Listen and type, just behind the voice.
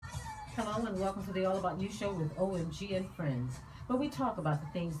Hello and welcome to the All About You show with OMG and Friends, where we talk about the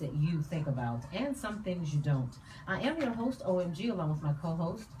things that you think about and some things you don't. I am your host, OMG, along with my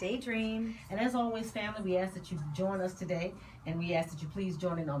co-host, Daydream. and as always, family, we ask that you join us today, and we ask that you please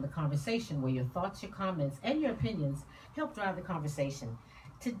join in on the conversation where your thoughts, your comments, and your opinions help drive the conversation.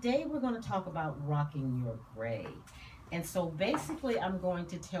 Today, we're going to talk about rocking your gray. And so basically, I'm going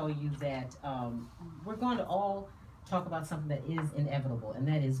to tell you that we're going to all talk about something that is inevitable, and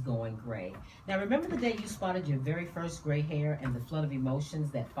that is going gray. Now, remember the day you spotted your very first gray hair and the flood of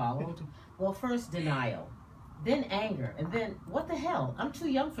emotions that followed? Well, first denial, then anger, and then what the hell? I'm too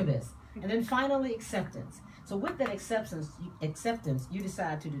young for this. And then finally acceptance. So with that acceptance, you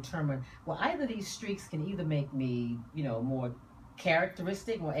decide to determine, well, either these streaks can either make me, more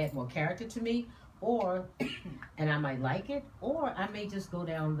characteristic or add more character to me, or, and I might like it, or I may just go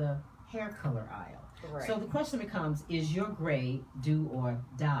down the hair color aisle. Right. So the question becomes, is your gray do or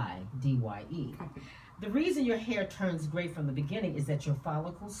die, D-Y-E? The reason your hair turns gray from the beginning is that your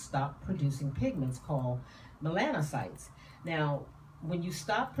follicles stop producing pigments called melanocytes. Now, when you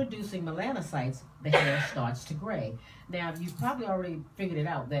stop producing melanocytes, the hair starts to gray. Now, you've probably already figured it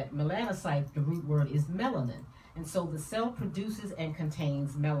out that melanocyte, the root word is melanin. And so the cell produces and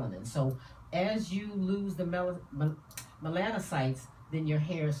contains melanin. So as you lose the melanocytes, then your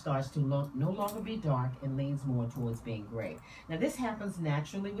hair starts to no longer be dark and leans more towards being gray. Now, this happens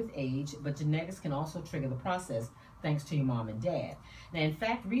naturally with age, but genetics can also trigger the process thanks to your mom and dad. Now, in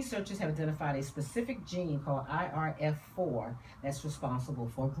fact, researchers have identified a specific gene called IRF4 that's responsible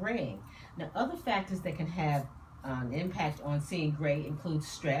for graying. Now, other factors that can have an impact on seeing gray include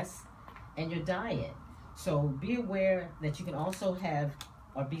stress and your diet. So be aware that you can also have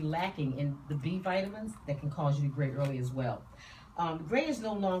or be lacking in the B vitamins that can cause you to gray early as well. Gray is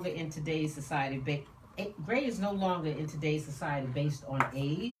no longer in today's society. Gray is no longer in today's society based on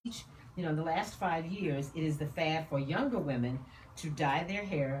age. In the last 5 years, it is the fad for younger women to dye their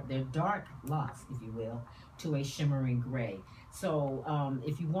hair, their dark locks, if you will, to a shimmering gray. So,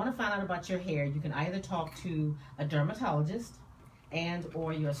 if you want to find out about your hair, you can either talk to a dermatologist and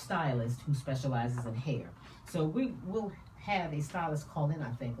or your stylist who specializes in hair. So we will have a stylist call in, I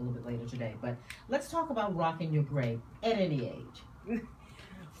think, a little bit later today. But let's talk about rocking your gray at any age.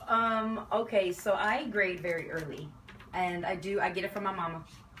 Okay, so I grade very early, and I get it from my mama.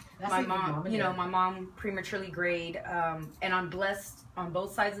 My mom prematurely grayed, and I'm blessed on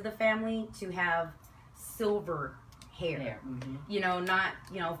both sides of the family to have silver hair. Mm-hmm.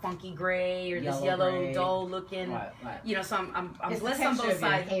 Not funky gray or this yellow gray, dull looking. Right. So I'm it's blessed the on both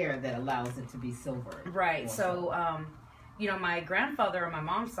sides. Hair that allows it to be silver. Right. So my grandfather on my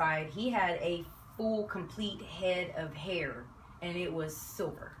mom's side, he had a full, complete head of hair, and it was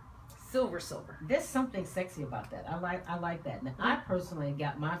silver. Silver. There's something sexy about that. I like that. Now, I personally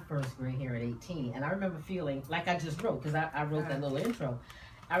got my first gray hair at 18, and I remember feeling like I just wrote, because I wrote that little intro.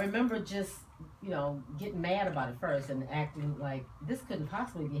 I remember just, getting mad about it first and acting like this couldn't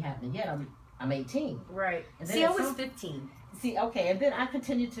possibly be happening yet. I'm 18. Right. And then See, I was 15. See, okay, and then I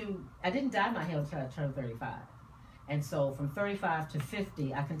continued I didn't dye my hair until I turned 35. And so from 35 to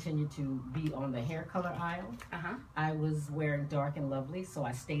 50, I continued to be on the hair color aisle. I was wearing dark and lovely, so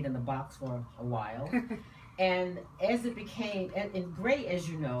I stayed in the box for a while. And as it became, and gray, as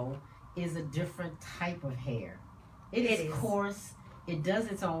you know, is a different type of hair. It is coarse. It does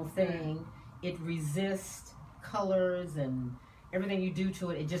its own thing. It resists colors and everything you do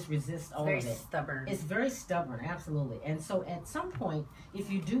to it. It just resists all of it. Very stubborn. It's very stubborn, absolutely. And so at some point,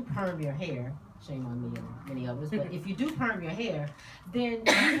 if you do perm your hair, shame on me and many others, but if you do perm your hair, then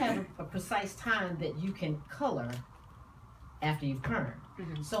you have a precise time that you can color after you've permed.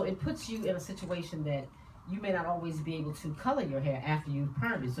 Mm-hmm. So it puts you in a situation that you may not always be able to color your hair after you've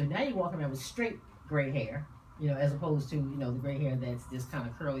permed it. So now you're walking around with straight gray hair, as opposed to, the gray hair that's just kind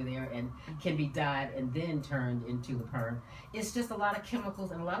of curly there and can be dyed and then turned into the perm. It's just a lot of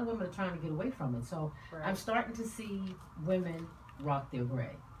chemicals, and a lot of women are trying to get away from it. So right. I'm starting to see women rock their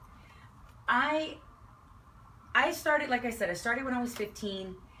gray. I started, like I said, when I was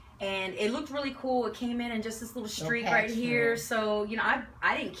 15, and it looked really cool. It came in just this little streak right here. So,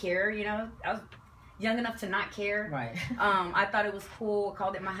 I didn't care, I was young enough to not care. Right. I thought it was cool. I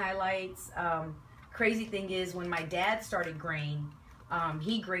called it my highlights. Crazy thing is, when my dad started graying,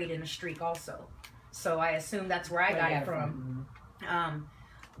 he grayed in a streak also. So I assume that's where I got it from.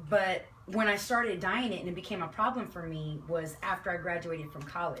 But when I started dyeing it and it became a problem for me was after I graduated from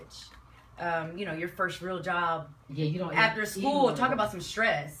college. Your first real job after school, talk about some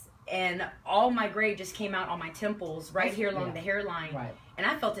stress. And all my gray just came out on my temples, right here along the hairline. Right. And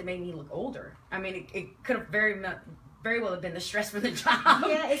I felt it made me look older. I mean, it could have very very well have been the stress from the job.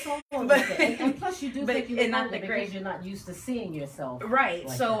 Yeah, it's all and plus you do think you look older because you're not used to seeing yourself. Right.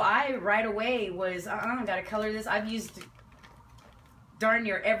 Like so that. I right away was, gotta color this. I've used darn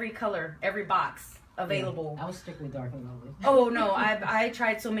near every color, every box available. Yeah, I was strictly dark and lovely. Oh no, I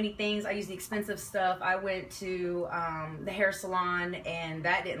tried so many things. I used the expensive stuff. I went to the hair salon, and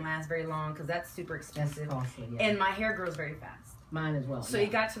that didn't last very long because that's super expensive. That's costly, yeah. And my hair grows very fast. Mine as well. So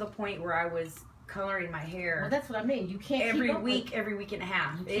it got to the point where I was coloring my hair. Well, that's what I mean. You can't every week and a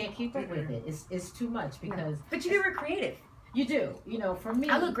half. You can't keep up with it. It's too much because. But you were creative. You do. You know, for me,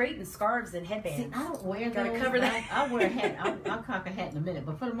 I look great in scarves and headbands. See, I don't wear Gotta those. cover that. I'll wear a hat. I'll cock a hat in a minute.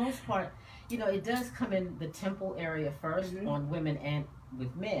 But for the most part, you know, it does come in the temple area first on women and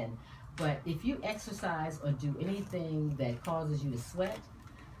with men. But if you exercise or do anything that causes you to sweat,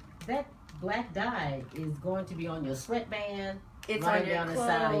 that black dye is going to be on your sweatband. It's right on your down clothes, the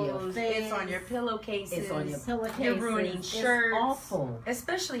side of your face. It's on your pillowcases. It's on your pillowcases. You're ruining shirts. It's awful.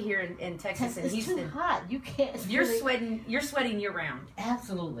 Especially here in Texas and Houston. It's too hot. You can't. You're sweating. You're sweating year round.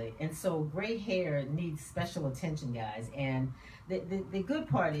 Absolutely. And so gray hair needs special attention, guys. And the good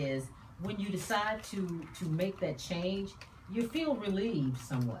part is when you decide to make that change, you feel relieved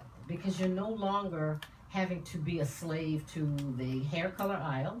somewhat because you're no longer having to be a slave to the hair color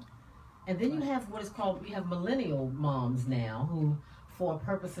aisle. And then you have what is called, we have millennial moms now who, for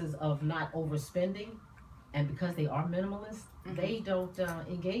purposes of not overspending, and because they are minimalist, they don't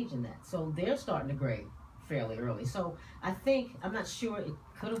engage in that. So they're starting to gray fairly early. So I think, I'm not sure, it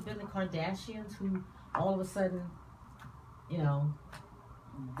could have been the Kardashians who all of a sudden, you know,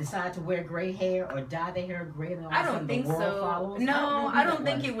 decide to wear gray hair or dye their hair gray. And all I don't think so. No, I don't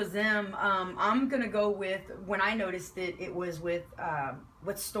think it was them. I'm going to go with, when I noticed it, it was with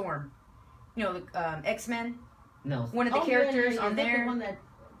Storm. You know, the X-Men? No. One of the characters on there. there. The one that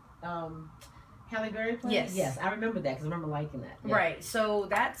Halle Berry played? Yes. Yes, I remember that because I remember liking that. Yeah. Right. So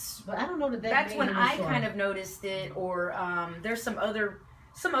that's... But I don't know that that's when I kind of noticed it. Or there's some other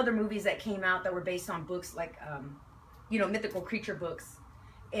movies that came out that were based on books like, you know, mythical creature books.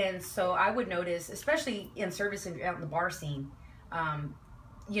 And so I would notice, especially in service and out in the bar scene,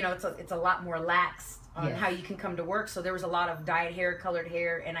 you know, it's a lot more lax on how you can come to work. So there was a lot of dyed hair, colored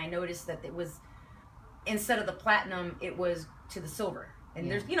hair, and I noticed that it was, instead of the platinum, it was to the silver.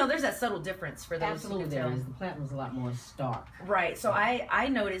 And there's that subtle difference for those. Absolutely, there is. The platinum's a lot more stark. Right. So I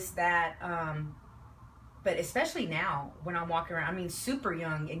noticed that, but especially now when I'm walking around, I mean, super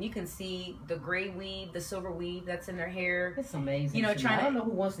young, and you can see the gray weave, the silver weave that's in their hair. It's amazing. You know, I don't know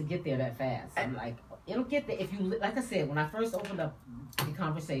who wants to get there that fast. I'm like, it'll get there if you, like I said, when I first opened up the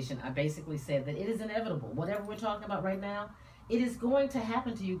conversation, I basically said that it is inevitable. Whatever we're talking about right now, it is going to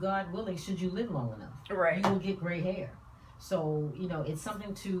happen to you, God willing, should you live long enough. Right. You will get gray hair. So, you know, it's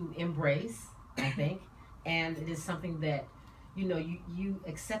something to embrace, I think, and it is something that, you know, you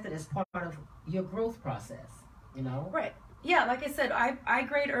accept it as part of your growth process, you know? Right. Yeah, like I said, I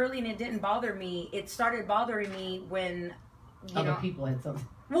grayed early and it didn't bother me. It started bothering me when, other people had something.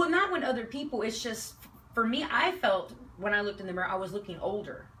 Well, not when other people, it's just, for me, I felt when I looked in the mirror, I was looking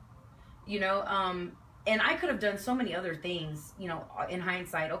older, you know, and I could have done so many other things, you know, in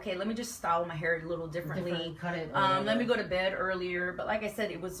hindsight. Okay, let me just style my hair a little differently. Cut it. Let me go to bed earlier. But like I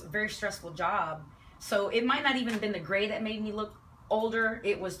said, it was a very stressful job. So it might not even have been the gray that made me look older.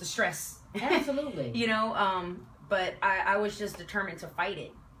 It was the stress. Absolutely. You know, but I was just determined to fight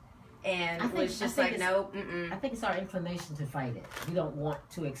it. And it was just like, no, I think it's our inclination to fight it. We don't want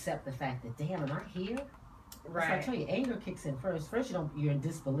to accept the fact that, damn, am I here? Right. So I tell you, anger kicks in first. First, you're in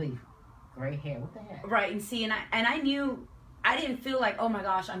disbelief. Gray hair, what the heck? Right, and see, and I knew, I didn't feel like, oh my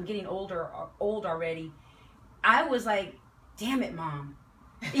gosh, I'm getting old already. I was like, damn it, Mom.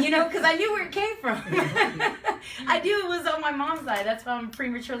 You know, because I knew where it came from. I knew it was on my mom's side. That's why I'm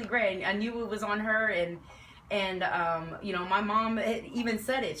prematurely gray. I knew it was on her, and you know, my mom had even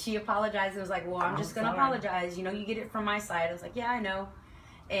said it. She apologized and was like, well, I'm just going to apologize. You know, you get it from my side. I was like, yeah, I know.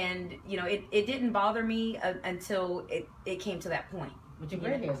 And, you know, it didn't bother me until it came to that point. But your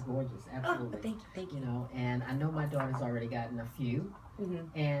gray hair is gorgeous, absolutely. Oh, thank you. You know, and I know my daughter's already gotten a few.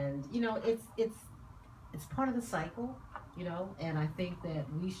 Mm-hmm. And, you know, it's part of the cycle, you know, and I think that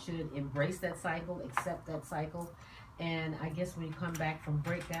we should embrace that cycle, accept that cycle. And I guess when you come back from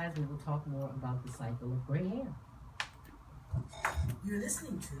break, guys, we will talk more about the cycle of gray hair. You're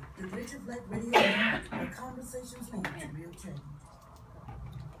listening to the Rich of Light Radio, where conversations lead to real change.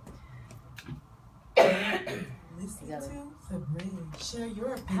 Listen to the bridge. Share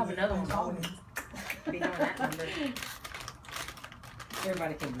your opinion. I have another one. Comment. Be on that number.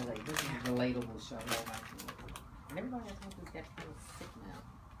 Everybody can relate. This is a relatable show. Nobody can relate. And everybody has something that feels sick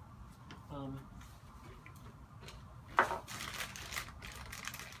now.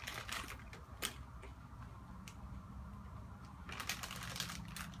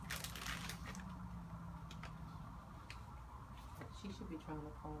 trying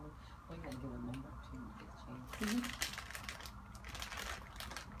to call it. Well, you gotta give a number to get changed.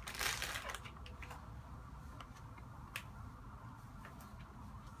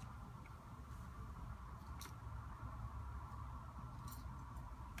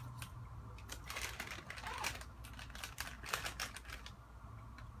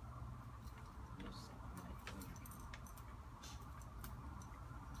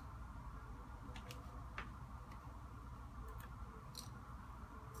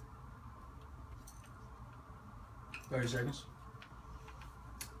 Thirty seconds.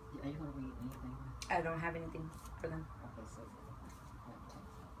 Are you gonna read anything? I don't have anything for them. Okay,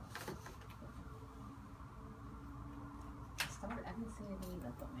 so I didn't see anything either.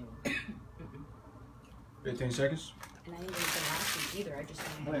 I thought maybe. 15 seconds. And I didn't get the last week either. I just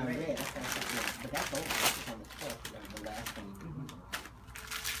went Well, ahead and read red. it. But that's over. That's on the 12th. Right? The last one.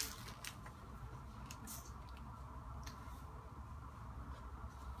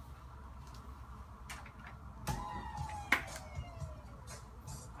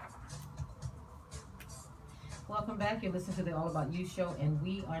 Welcome back. You're listening to the All About You show, and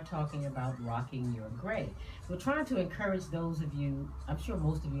we are talking about rocking your gray. We're trying to encourage those of you, I'm sure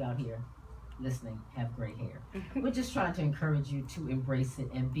most of you out here listening have gray hair. We're just trying to encourage you to embrace it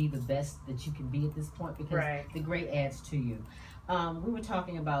and be the best that you can be at this point, because the gray adds to you. We were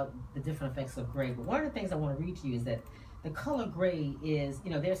talking about the different effects of gray, but one of the things I want to read to you is that the color gray is,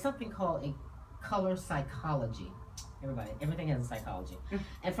 there's something called a color psychology. Everything has a psychology.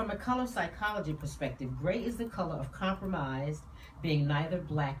 And from a color psychology perspective, gray is the color of compromise, being neither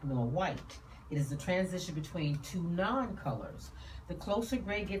black nor white. It is the transition between two non-colors. The closer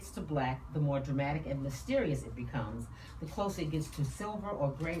gray gets to black, the more dramatic and mysterious it becomes. The closer it gets to silver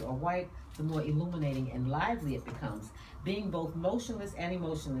or gray or white, the more illuminating and lively it becomes. Being both motionless and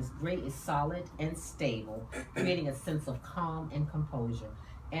emotionless, gray is solid and stable, creating a sense of calm and composure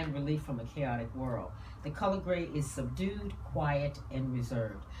and relief from a chaotic world. The color gray is subdued, quiet, and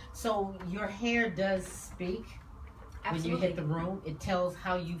reserved. So your hair does speak. Absolutely. When you hit the room, it tells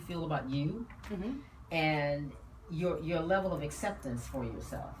how you feel about you and your level of acceptance for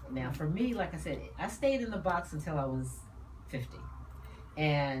yourself. Now, for me, like I said, I stayed in the box until I was 50.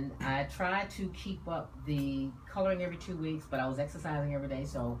 And I tried to keep up the coloring every 2 weeks, but I was exercising every day,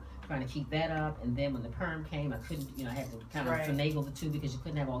 so trying to keep that up. And then when the perm came, I couldn't, I had to kind of finagle the two because you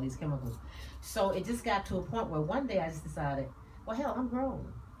couldn't have all these chemicals. So it just got to a point where one day I just decided, well, hell, I'm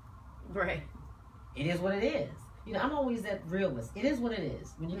grown. Right. It is what it is. I'm always that realist. It is what it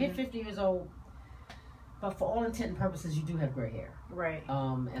is. When you get 50 years old, but for all intent and purposes, you do have gray hair. Right.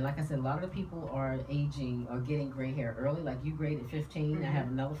 And like I said, a lot of the people are aging or getting gray hair early. Like you grayed at 15. I have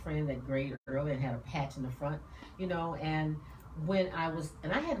another friend that grayed early and had a patch in the front. And when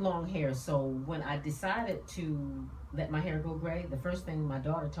I had long hair, so when I decided to let my hair go gray, the first thing my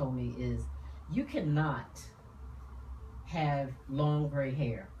daughter told me is, you cannot have long gray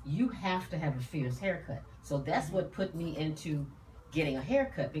hair. You have to have a fierce haircut. So that's what put me into getting a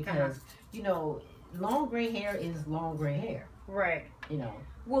haircut, because, long gray hair is long gray hair. Right.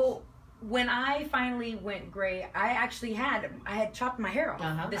 Well, when I finally went gray, I had chopped my hair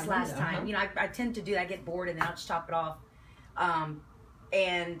off this last time. I tend to do that. I get bored and then I'll just chop it off.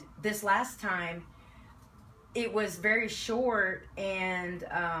 And this last time, it was very short, and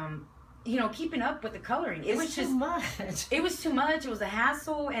keeping up with the coloring, it was just too much. It was too much. It was a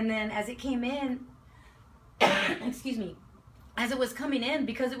hassle. And then as it came in, excuse me, as it was coming in,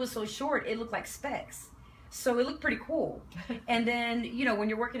 because it was so short, it looked like specks. So it looked pretty cool. And then, when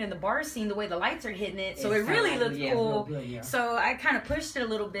you're working in the bar scene, the way the lights are hitting it, so it really looked cool. Good, yeah. So I kind of pushed it a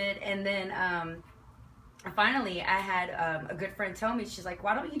little bit, and then finally I had a good friend tell me, she's like,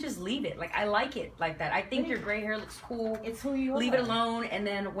 why don't you just leave it? Like, I like it like that. I think your gray hair looks cool. It's who you are. Leave it alone. And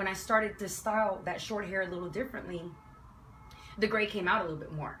then when I started to style that short hair a little differently, the gray came out a little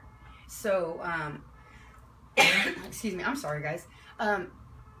bit more. So, excuse me, I'm sorry guys.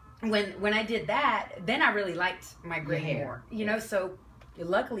 When I did that, then I really liked my gray hair more, so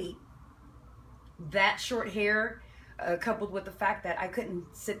luckily that short hair, coupled with the fact that I couldn't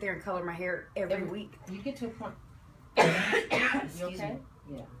sit there and color my hair every week. You get to a point. Excuse me.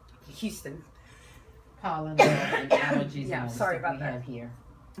 Yeah. Houston. Pollen and allergies. Yeah, sorry about that. Have here.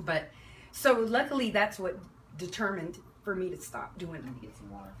 But, so luckily that's what determined for me to stop doing it. Let me get some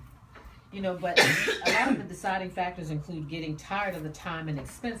water. But a lot of the deciding factors include getting tired of the time and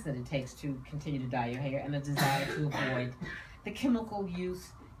expense that it takes to continue to dye your hair, and a desire to avoid the chemical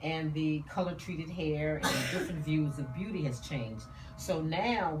use, and the color-treated hair, and different views of beauty has changed. So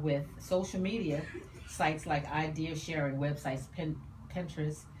now with social media, sites like idea sharing websites,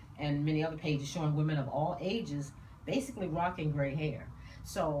 Pinterest, and many other pages showing women of all ages basically rocking gray hair.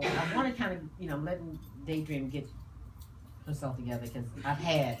 So I want to kind of, I'm letting Daydream get herself together because I've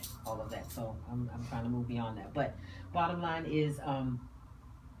had all of that. So I'm trying to move beyond that. But bottom line is,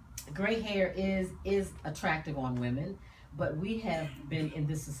 gray hair is attractive on women, but we have been in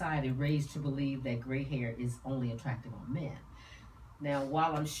this society raised to believe that gray hair is only attractive on men. Now,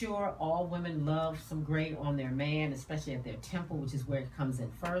 while I'm sure all women love some gray on their man, especially at their temple, which is where it comes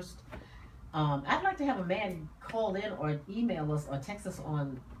in first, I'd like to have a man call in or email us or text us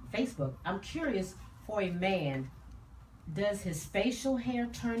on Facebook. I'm curious, for a man, does his facial hair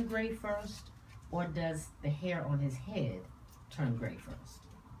turn gray first, or does the hair on his head turn gray first?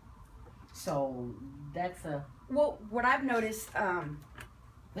 So that's well, what I've noticed.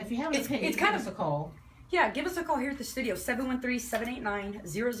 If you have an opinion, give us a call. Yeah, give us a call here at the studio,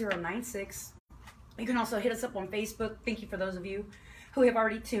 713-789-0096. You can also hit us up on Facebook. Thank you for those of you who have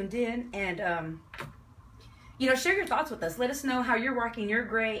already tuned in. And, share your thoughts with us. Let us know how you're rocking your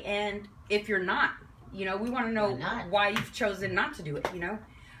gray, and if you're not. We want to know why you've chosen not to do it,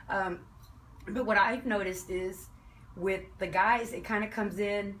 But what I've noticed is with the guys, it kind of comes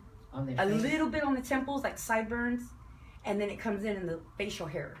in a little bit on the temples, like sideburns. And then it comes in the facial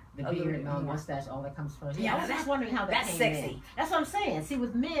hair. The beard, mustache, all that comes first. Yeah, I was just wondering how that came sexy. in. That's what I'm saying. See,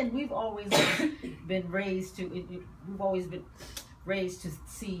 with men, we've always been raised to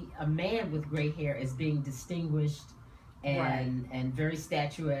see a man with gray hair as being distinguished and very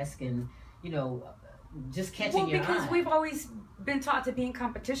statuesque and, just catching your eye. Well, because we've always been taught to be in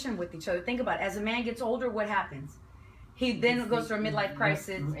competition with each other. Think about it. As a man gets older, what happens? He then goes through a midlife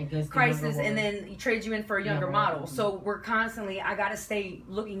crisis, and then he trades you in for a younger model. So we're constantly, I got to stay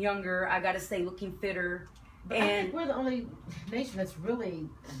looking younger. I got to stay looking fitter. But I think we're the only nation that's really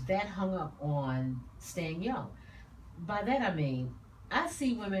that hung up on staying young. By that I mean, I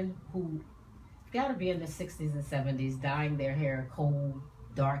see women who got to be in their 60s and 70s dyeing their hair cold,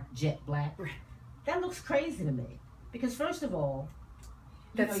 dark, jet black. That looks crazy to me. Because first of all,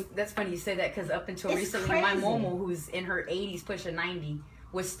 that's funny you say that, because up until recently, crazy. My Momo, who's in her 80s, pushing 90,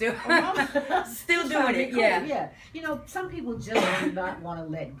 was still still doing it. Yeah. Some people just do not want to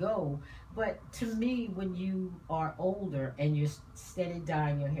let go. But to me, when you are older and you're steady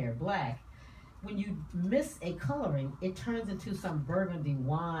dyeing your hair black, when you miss a coloring, it turns into some burgundy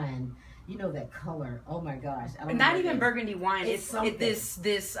wine. That color. Oh my gosh! Not even burgundy wine. It's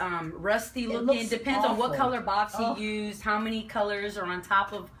this rusty looking. It depends on what color box you used, how many colors are on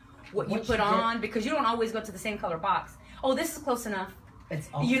top of what you put on, because you don't always go to the same color box. Oh, this is close enough. It's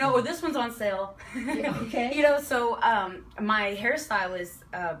awesome. Or this one's on sale. Okay. So my hairstylist,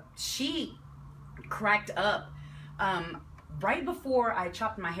 she cracked up. Right before I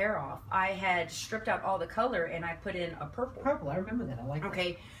chopped my hair off, I had stripped out all the color and I put in a purple. Purple, I remember that. I like that.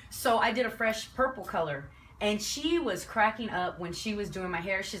 Okay, so I did a fresh purple color, and she was cracking up when she was doing my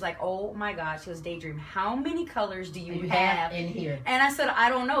hair. She's like, "Oh my gosh," she was Daydream, "How many colors do you have in here?" And I said, "I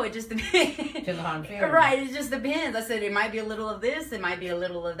don't know. It just depends." Right, it just depends. I said, "It might be a little of this. It might be a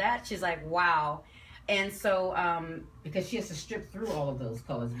little of that." She's like, "Wow." And so, because she has to strip through all of those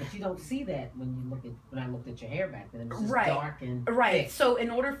colors, but you don't see that when I looked at your hair back then. It was just dark and thick. So in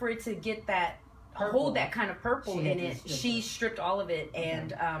order for it to get that hold that kind of purple in it, she stripped all of it,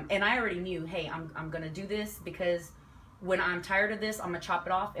 and I already knew, hey, I'm gonna do this because when I'm tired of this, I'm gonna chop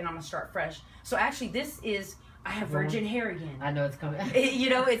it off and I'm gonna start fresh. So actually, I have virgin hair again. I know it's coming.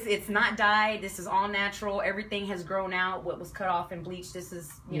 It's not dyed. This is all natural. Everything has grown out. What was cut off and bleached, this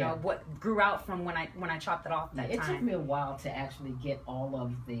is what grew out from when I chopped it off that time. It took me a while to actually get all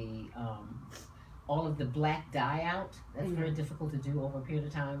of the black dye out. That's very difficult to do over a period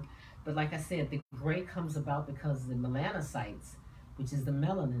of time. But like I said, the gray comes about because the melanocytes, which is the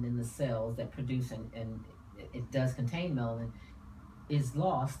melanin in the cells that produce and it does contain melanin, is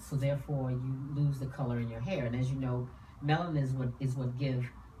lost, so therefore you lose the color in your hair. And as you know, melanin is what give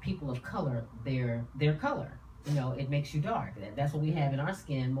people of color their color. It makes you dark. That's what we have in our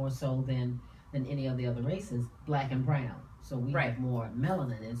skin more so than any of the other races, black and brown. So we have more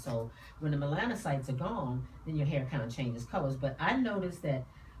melanin, and so when the melanocytes are gone, then your hair kind of changes colors. But I noticed that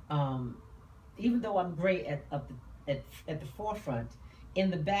even though I'm gray at the forefront, in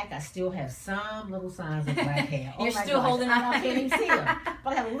the back, I still have some little signs of black hair. You're still holding on. I can't even see them.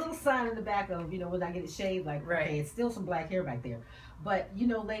 But I have a little sign in the back of, when I get it shaved, okay, it's still some black hair back there. But,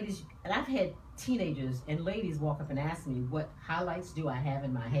 ladies, and I've had teenagers and ladies walk up and ask me, what highlights do I have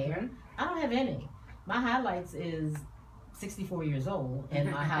in my hair? I don't have any. My highlights is 64 years old, and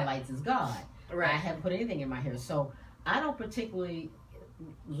my highlights is God. I haven't put anything in my hair. So I don't particularly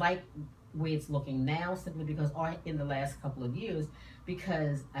like the way it's looking now, simply because, or in the last couple of years,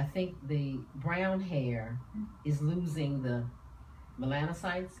 because I think the brown hair is losing the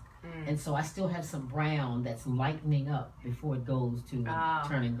melanocytes. And so I still have some brown that's lightening up before it goes to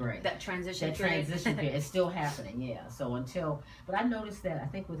turning gray. That transition That period. transition period. It's still happening, yeah. So but I noticed that I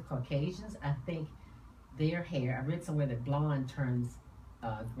think with Caucasians, I think their hair, I read somewhere that blonde turns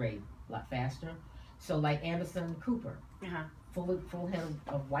gray a lot faster. So like Anderson Cooper, full head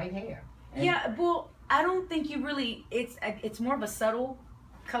of white hair. And yeah, well, I don't think you really, it's more of a subtle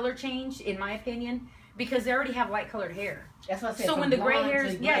color change, in my opinion, because they already have light colored hair. That's what I said. So when the gray hair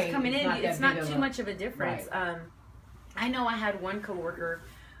is gray, coming in, it's not too of much of a difference. Right. I know I had one coworker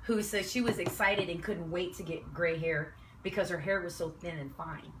who said she was excited and couldn't wait to get gray hair because her hair was so thin and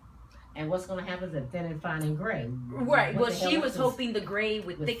fine. And what's going to happen is that thin and fine and gray. Right. Well, she was hoping the gray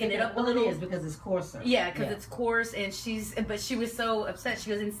would thicken it up a little. It is because it's coarser. Yeah, because it's coarse, and but she was so upset. She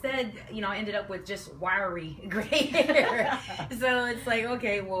goes, instead, I ended up with just wiry gray hair. So it's like,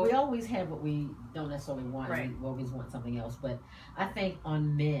 okay, well, we always have what we don't necessarily want. Right. We always want something else. But I think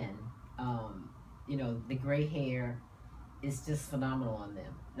on men, the gray hair is just phenomenal on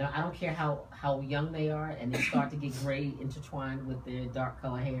them. Now, I don't care how young they are, and they start to get gray intertwined with their dark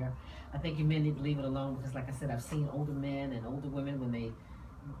color hair. I think you men need to leave it alone because, like I said, I've seen older men and older women when they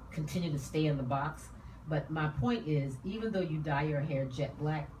continue to stay in the box. But my point is, even though you dye your hair jet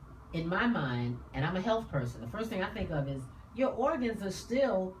black, in my mind, and I'm a health person, the first thing I think of is your organs are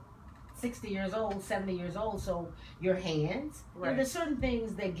still 60 years old, 70 years old. So your hands, there's certain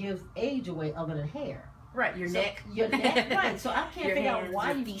things that give age away other than hair. Right, your neck. Your neck, right. So I can't figure out hands,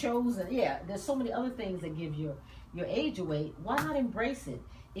 why your you've feet. chosen. Yeah, there's so many other things that give your age away. Why not embrace it?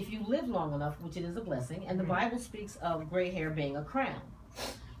 If you live long enough, which it is a blessing, and the Bible speaks of gray hair being a crown.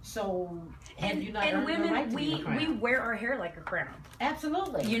 So, have you not earned the right to be a crown? we wear our hair like a crown.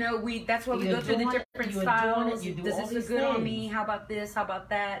 Absolutely. That's why we You go through the adorn it, different you adorn styles. it, you do Does all this these look good on things. me? How about this? How about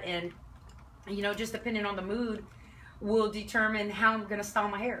that? And just depending on the mood, will determine how I'm gonna style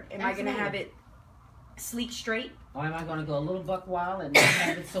my hair. Am I gonna have it sleek, straight? Or am I going to go a little buck wild and not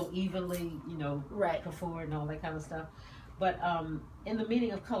have it so evenly, Right. forward and all that kind of stuff? But in the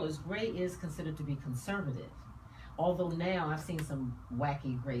meaning of colors, gray is considered to be conservative. Although now I've seen some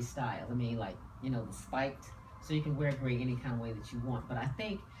wacky gray styles. I mean, like, the spiked, so you can wear gray any kind of way that you want. But I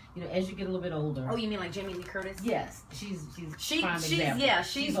think, as you get a little bit older. Oh, you mean like Jamie Lee Curtis? Yes, she's prime she's example. yeah,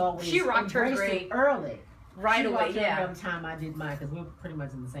 she rocked her embraced gray it early. right She away. rocked it Yeah. around the time I did mine, because we were pretty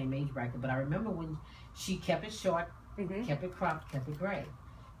much in the same age bracket. But I remember when she kept it short, kept it cropped, kept it gray,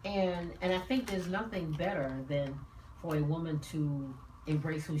 and I think there's nothing better than for a woman to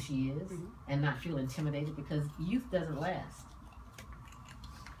embrace who she is and not feel intimidated, because youth doesn't last.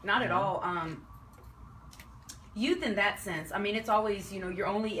 Not at all. Youth in that sense. I mean, it's always, you're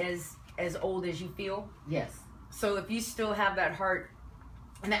only as old as you feel. Yes. So if you still have that heart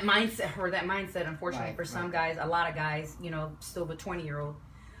and that mindset, unfortunately, for some guys, a lot of guys, still the 20-year-old,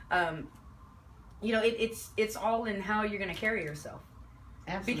 it's all in how you're going to carry yourself.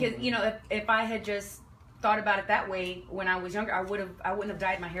 Absolutely. Because, if I had just thought about it that way when I was younger, I wouldn't have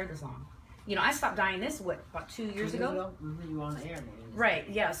dyed my hair this long. I stopped dyeing this, about 2 years ago? You were on the air then. Right,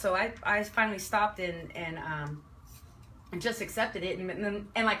 yeah. So I finally stopped and just accepted it.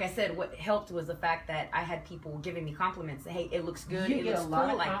 And like I said, what helped was the fact that I had people giving me compliments. Hey, it looks good. You it get looks a lot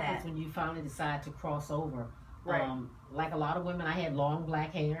cool of like compliments that. when you finally decide to cross over. Right. Like a lot of women, I had long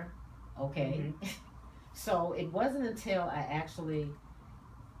black hair. Okay. So it wasn't until I actually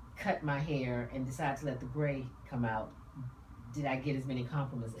cut my hair and decided to let the gray come out did I get as many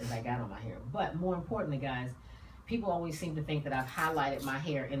compliments as I got on my hair. But more importantly, guys, people always seem to think that I've highlighted my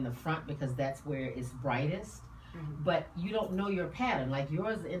hair in the front because that's where it's brightest. But you don't know your pattern. Like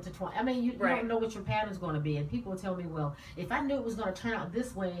yours is intertwined. I mean, you don't know what your pattern's going to be. And people tell me, well, if I knew it was going to turn out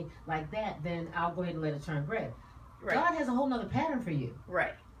this way, like that, then I'll go ahead and let it turn gray. Right. God has a whole nother pattern for you.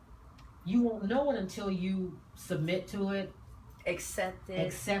 Right. You won't know it until you submit to it, accept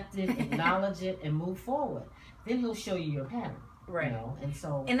it, acknowledge it, and move forward. Then He'll show you your pattern. Right.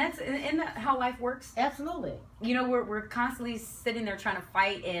 And that's how life works. Absolutely. We're constantly sitting there trying to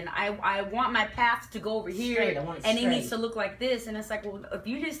fight, and I want my path to go over here, straight. I want it and straight. It needs to look like this. And it's like, well, if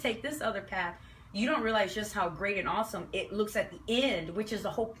you just take this other path, you don't realize just how great and awesome it looks at the end, which is the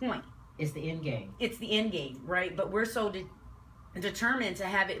whole point. It's the end game. It's the end game, right? But we're so determined to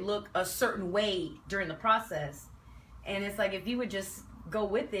have it look a certain way during the process, and it's like if you would just go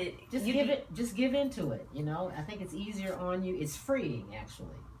with it, just give into it. I think it's easier on you. It's freeing,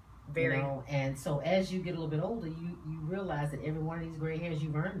 actually. Very. And so as you get a little bit older, you realize that every one of these gray hairs,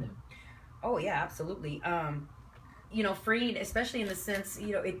 you've earned them. Oh yeah, absolutely. Freed, especially in the sense,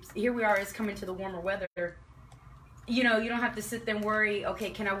 here we are, it's coming to the warmer weather. You don't have to sit there and worry,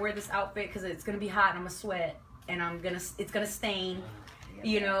 okay, can I wear this outfit because it's going to be hot and I'm going to sweat, and it's gonna stain, Yeah.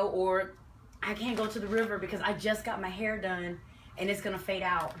 you know, or I can't go to the river because I just got my hair done and it's gonna fade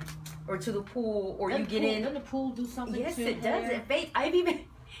out, or to the pool, or you get in. Doesn't the pool do something? Yes, to it does. hair? It fades.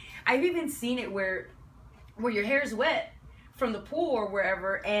 I've even seen it where your hair's wet from the pool or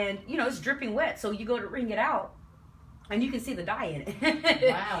wherever, and you know it's dripping wet, so you go to wring it out. And you can see the dye in it.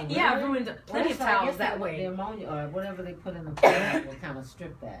 Wow, really? Yeah, I've ruined plenty of towels that The way. ammonia or whatever they put in the pool will kind of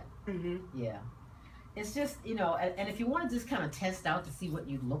strip that. Hmm. Yeah. It's just, you know, and if you want to just kind of test out to see what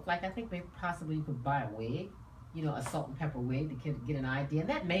you look like, I think maybe possibly you could buy a wig, you know, a salt and pepper wig to get an idea. And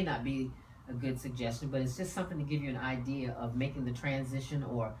that may not be a good suggestion, but it's just something to give you an idea of making the transition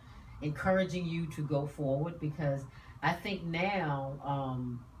or encouraging you to go forward, because I think now,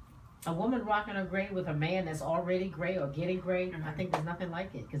 a woman rocking her gray with a man that's already gray or getting gray, I think there's nothing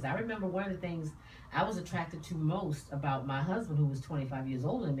like it. Because I remember one of the things I was attracted to most about my husband, who was 25 years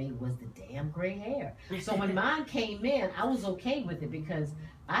older than me, was the damn gray hair. So when mine came in, I was okay with it because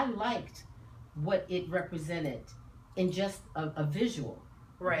I liked what it represented in just a visual.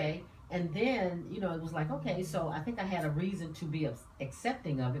 Right. Okay? And then, you know, it was like, okay, so I think I had a reason to be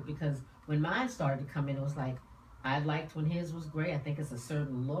accepting of it, because when mine started to come in, it was like, I liked when his was gray. I think it's a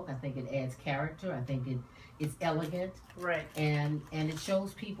certain look. I think it adds character. I think it's elegant. Right. And it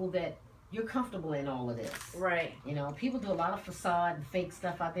shows people that you're comfortable in all of this. Right. You know, people do a lot of facade and fake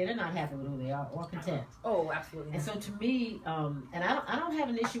stuff out there. They're not happy with who they are or content. Oh, absolutely. And so to me, and I don't have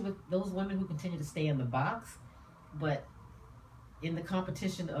an issue with those women who continue to stay in the box, but in the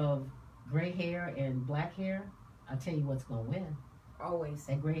competition of gray hair and black hair, I'll tell you what's going to win. Always.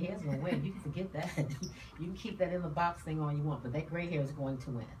 That gray hair is going to win. You can forget that. You can keep that in the box thing all you want, but that gray hair is going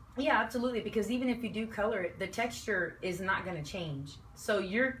to win. Yeah, absolutely. Because even if you do color it, the texture is not going to change. So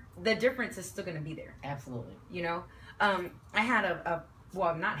the difference is still going to be there. Absolutely. You know, I had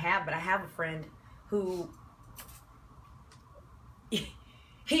I have a friend who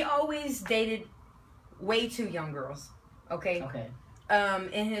he always dated way too young girls. Okay. Okay.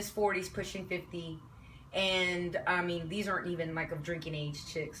 In his 40s, pushing 50. And I mean, these aren't even like of drinking age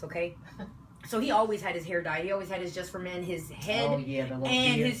chicks, okay? So he always had his hair dyed. He always had his Just for Men, his head, the little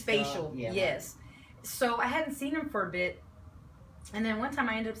and beard his stuff. facial. Yeah, Yes. So I hadn't seen him for a bit. And then one time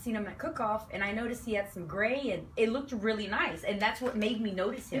I ended up seeing him at Cook-Off, and I noticed he had some gray, and it looked really nice. And that's what made me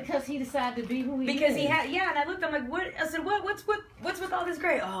notice him. Because he decided to be who he is. Because he had, and I looked, I'm like, what? I said, what's with all this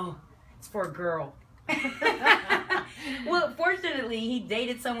gray? Oh, it's for a girl. Well, fortunately, he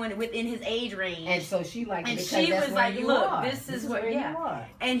dated someone within his age range, And so she liked it and because she that's was where like, you "Look, are. this is what, where yeah." you are.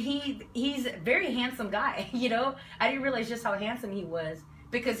 And he's a very handsome guy. You know, I didn't realize just how handsome he was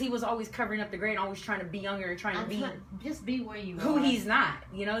because he was always covering up the gray and always trying to be younger and trying to be Just be where you who are. he's not.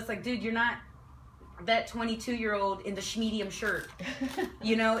 You know, it's like, dude, you're not that 22-year-old in the schmedium shirt.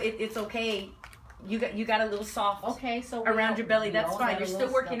 You know, it's okay. You got a little soft Okay, so around your belly. we That's all fine. got a You're still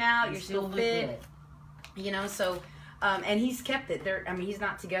little working stuff. out. You You're still look fit. good. You know, so and he's kept it there. I mean, he's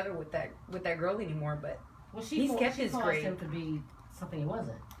not together with that girl anymore, but Well, He's kept his caused grade. him to be something he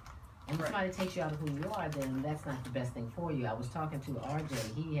wasn't. And if Right. somebody takes you out of who you are, then that's not the best thing for you. I was talking to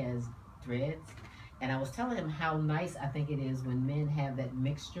RJ. He has dreads. And I was telling him how nice I think it is when men have that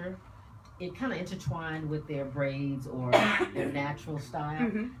mixture. It kind of intertwined with their braids or their natural style.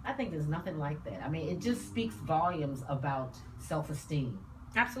 Mhm. I think there's nothing like that. I mean, it just speaks volumes about self-esteem.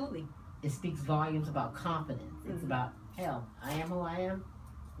 absolutely. It speaks volumes about confidence. It's Mhm. about, hell, I am who I am,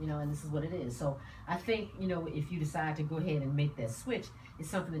 you know, and this is what it is. So I think, you know, if you decide to go ahead and make that switch, it's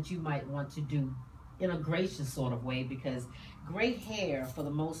something that you might want to do in a gracious sort of way, because gray hair, for the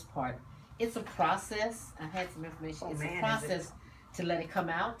most part, it's a process. I had some information. Oh, It's man, a process to let it come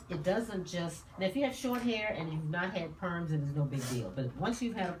out. It doesn't just, now if you have short hair and you've not had perms, then it's no big deal. But once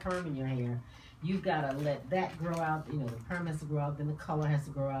you've had a perm in your hair, you've got to let that grow out. You know, the perm has to grow out, then the color has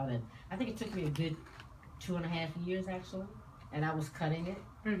to grow out. And I think it took me a good 2.5 years, actually. And I was cutting it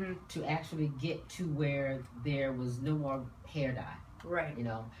Mm-hmm. to actually get to where there was no more hair dye, Right. you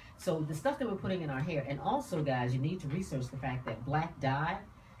know. So the stuff that we're putting in our hair, and also, guys, you need to research the fact that black dye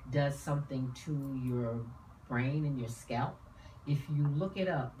does something to your brain and your scalp. If you look it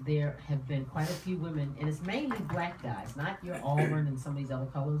up, there have been quite a few women, and it's mainly black dye. It's not your auburn and some of these other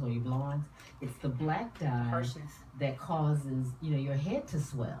colors or your blondes. It's the black dye Harshness. that causes, you know, your head to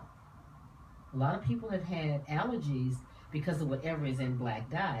swell. A lot of people have had allergies because of whatever is in black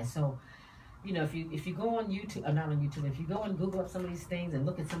dye. So, you know, if you go on YouTube, or not on YouTube, if you go and Google up some of these things and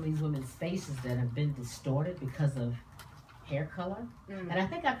look at some of these women's faces that have been distorted because of hair color. Mm. And I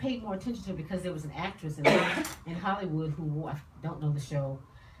think I paid more attention to it because there was an actress in Hollywood who wore, I don't know the show,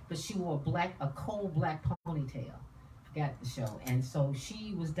 but she wore a coal black ponytail. Forgot the show. And so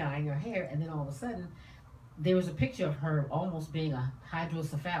she was dyeing her hair, and then all of a sudden, there was a picture of her almost being a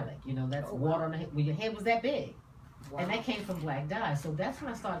hydrocephalic. You know, that's water on the head. Well, your head was that big. Wow. And that came from black dye. So that's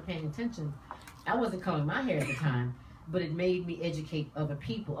when I started paying attention. I wasn't coloring my hair at the time, but it made me educate other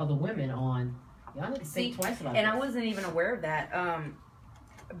people, other women on, y'all need to think twice about and this. I wasn't even aware of that.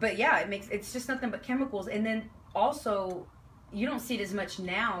 But yeah, it's just nothing but chemicals. And then also, you don't see it as much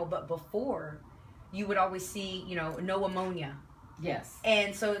now, but before, you would always see, you know, no ammonia. Yes.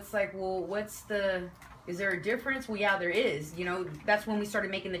 And so it's like, well, is there a difference? Well, yeah, there is. You know, that's when we started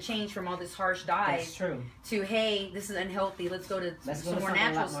making the change from all this harsh dyes. That's true. To, hey, this is unhealthy. Let's go to some more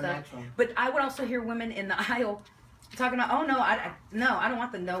natural stuff. Natural. But I would also hear women in the aisle talking about, oh, no, I don't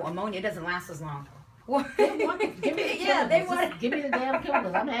want the no ammonia. It doesn't last as long. Give me the give me the damn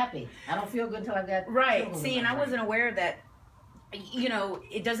chemicals. I'm happy. I don't feel good until I got right. See, and I wasn't aware that, you know,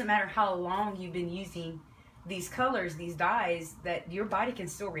 it doesn't matter how long you've been using these colors, these dyes, that your body can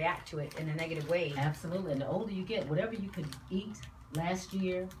still react to it in a negative way. Absolutely. And the older you get, whatever you could eat last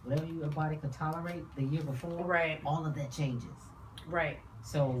year, whatever your body could tolerate the year before, right, all of that changes. Right.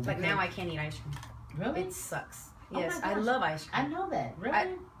 So like now I can't eat ice cream. Really? It sucks. Oh yes, I love ice cream. I know that.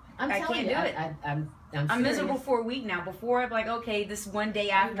 Really? I can't do it. I'm miserable for a week now. Before I'm like, okay, this one day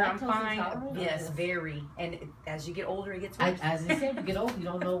after I'm fine. Yes, very. And as you get older, it gets worse. As I said, you get older, you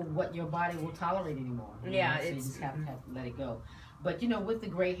don't know what your body will tolerate anymore. Yeah, so you just have to let it go. But you know, with the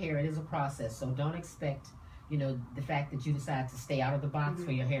gray hair, it is a process. So don't expect, you know, the fact that you decide to stay out of the box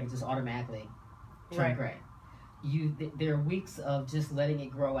for your hair to just automatically turn gray. There are weeks of just letting it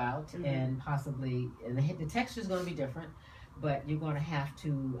grow out, and possibly, and the texture is going to be different, but you're going to have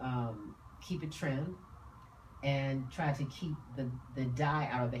to keep it trimmed and try to keep the dye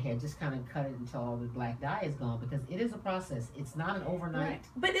out of the hair. Just kind of cut it until all the black dye is gone, because it is a process. It's not an overnight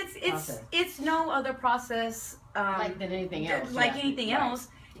but it's no other process like than anything else. Like anything else.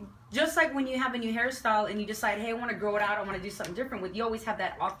 Just like when you have a new hairstyle and you decide, hey, I want to grow it out, I want to do something different with, you always have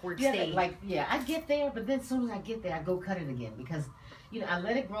that awkward stage. I get there, but then as soon as I get there, I go cut it again, because, you know, I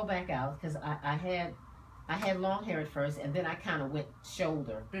let it grow back out, because I had long hair at first, and then I kind of went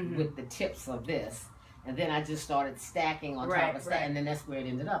shoulder with the tips of this, and then I just started stacking on top of that, and then that's where it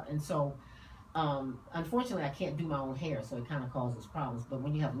ended up. And so, unfortunately, I can't do my own hair, so it kind of causes problems. But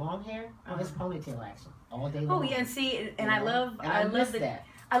when you have long hair, it's ponytail action all day long. Oh yeah, and see, and I love that.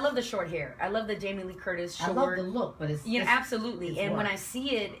 I love the short hair. I love the Jamie Lee Curtis short. I love the look, but it's absolutely. And when I see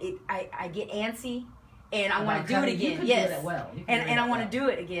it, I get antsy. And I want to do it again. Yes. Do it well. And I want to do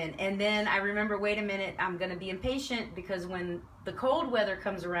it again. And then I remember, wait a minute, I'm going to be impatient, because when the cold weather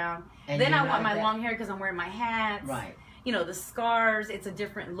comes around, then I want my long hair because I'm wearing my hats. Right. You know, the scarves, it's a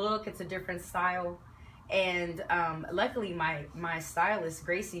different look, it's a different style. And luckily my stylist,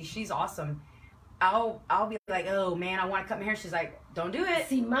 Gracie, she's awesome. I'll be like, oh man, I want to cut my hair. She's like, don't do it.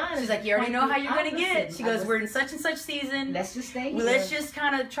 See, mine. She's like, you already know how you're gonna get. She goes, we're in such and such season. Let's just stay here. Let's just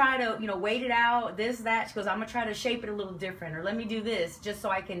kind of try to, you know, wait it out. This, that. She goes, I'm gonna try to shape it a little different, or let me do this just so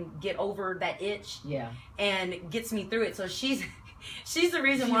I can get over that itch. Yeah. And gets me through it. So she's the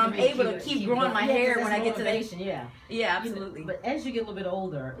reason why I'm able to keep growing my hair when I get to the Yeah, absolutely. You know, but as you get a little bit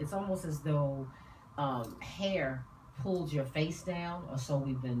older, it's almost as though hair pulls your face down, or so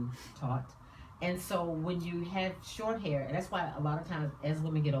we've been taught. And so when you have short hair, and that's why a lot of times as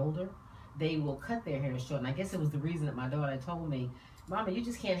women get older, they will cut their hair short. And I guess it was the reason that my daughter told me, Mama, you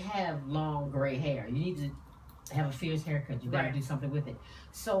just can't have long gray hair. You need to have a fierce haircut. You got to do something with it.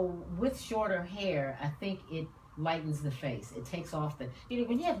 So with shorter hair, I think it lightens the face. It takes off the, you know,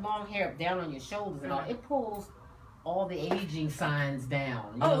 when you have long hair down on your shoulders and all, it pulls all the aging signs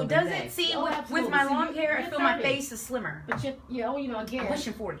down. Does it? See, with my long hair, I feel my face is slimmer. But again, I'm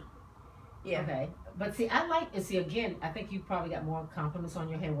pushing 40. Yeah. Okay. But see, again, I think you probably got more compliments on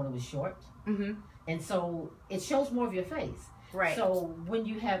your hair when it was short. Mm-hmm. And so it shows more of your face. Right. So when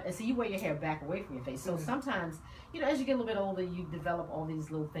you have, and so you wear your hair back away from your face. So sometimes, you know, as you get a little bit older, you develop all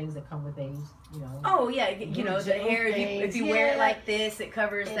these little things that come with age, you know. Oh, yeah. You know, the hair, if you wear it like this, it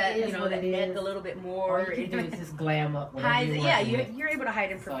covers that, you know, that neck a little bit more. All you can do is just glam up. You're able to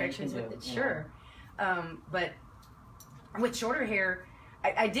hide imperfections with it, sure. But with shorter hair,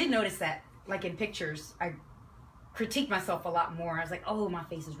 I did notice that. Like in pictures, I critique myself a lot more. I was like, oh, my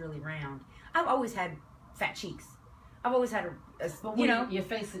face is really round. I've always had fat cheeks. I've always had your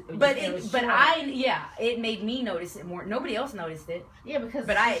face. It made me notice it more. Nobody else noticed it. Yeah, because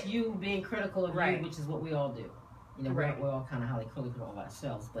you being critical of you, which is what we all do. You know, we're all kind of highly critical of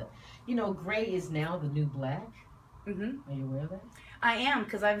ourselves. But you know, gray is now the new black. Mm-hmm. Are you aware of that? I am,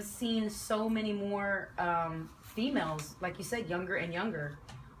 because I've seen so many more females, like you said, younger and younger,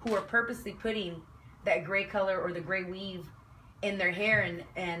 who are purposely putting that gray color or the gray weave in their hair,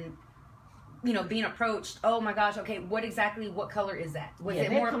 and being approached, oh my gosh, okay, what color is that? Was Yeah, it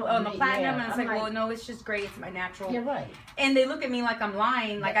they more come on with the me, platinum? yeah. And I was I'm like, like- well, no, it's just gray. It's my natural. You're right. And they look at me like I'm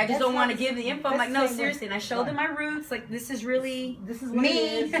lying. Like, I just That's don't want to not- give the info. I'm that's like, the no, same way- seriously. And I show them my roots. Like, this is really This is what me.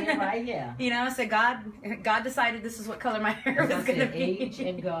 it is. Yeah, right, yeah. I said, God decided this is what color my hair As I was going to said, be. age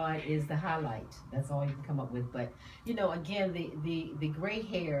and God is the highlight. That's all you can come up with. But again, the gray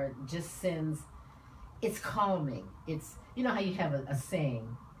hair just sends. It's calming. It's how you have a saying,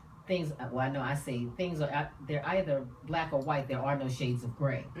 things. Well, I know I say things are they're either black or white. There are no shades of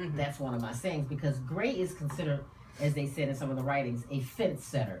gray. Mhm. That's one of my sayings because gray is considered, as they said in some of the writings, a fence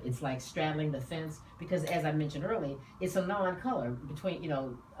setter. It's like straddling the fence because, as I mentioned earlier, it's a non-color between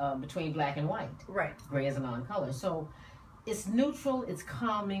between black and white. Right. Gray is a non-color, so it's neutral, it's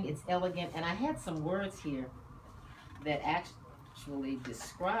calming, it's elegant, and I had some words here that actually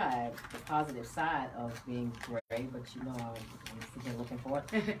describe the positive side of being gray, but I'm sitting here looking for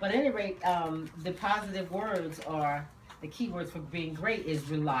it. But at any rate, the positive words are, the key words for being gray is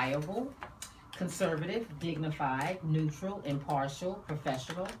reliable, conservative, dignified, neutral, impartial,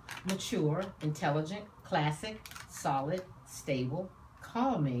 professional, mature, intelligent, classic, solid, stable,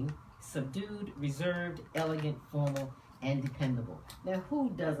 calming, subdued, reserved, elegant, formal, and dependable. Now, who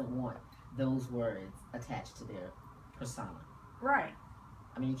doesn't want those words attached to their persona? Right.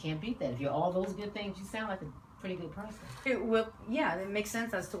 I mean, you can't beat that. If you're all those good things, you sound like a pretty good person. It makes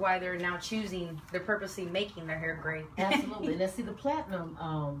sense as to why they're now they're purposely making their hair gray. Absolutely. Now, see, the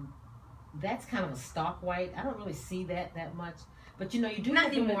platinum, that's kind of a stock white. I don't really see that much. But you do Not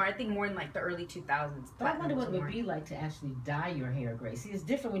have women- anymore. I think more in like the early 2000s. But I wonder what it platinum was would be like to actually dye your hair gray. See, it's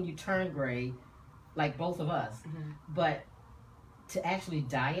different when you turn gray, like both of us. Mhm. But to actually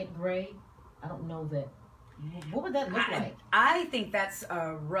dye it gray, I don't know that. What would that look like? I think that's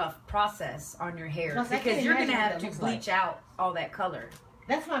a rough process on your hair Plus, I because can't you're going to imagine what have that to looks bleach out all that color.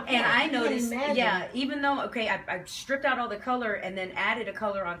 That's my point. And I can't noticed, imagine. even though, I stripped out all the color and then added a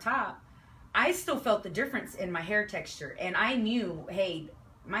color on top, I still felt the difference in my hair texture. And I knew, hey,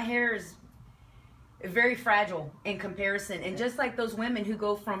 my hair is very fragile in comparison. And just like those women who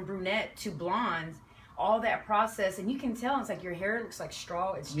go from brunette to blonde, all that process, and you can tell, it's like your hair looks like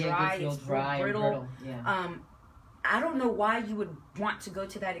straw. It's dry, it it's feels dry and brittle. Yeah. I don't know why you would want to go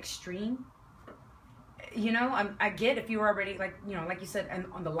to that extreme. I get if you were already like you said,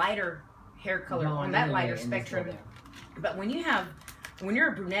 on the lighter hair color, Blonde on that anyway, lighter and this spectrum. one there. But when you're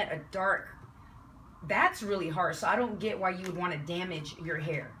a brunette, a dark, that's really harsh. So I don't get why you would want to damage your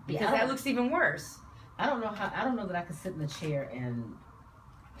hair because Yeah, that looks even worse. I don't know that I could sit in the chair and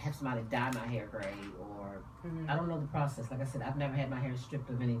have somebody dye my hair gray, or I don't know the process. Like I said, I've never had my hair stripped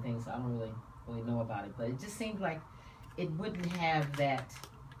of anything, so I don't really know about it. But it just seems like it wouldn't have that.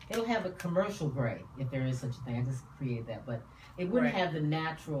 It'll have a commercial gray, if there is such a thing. I just created that, but it wouldn't Right. have the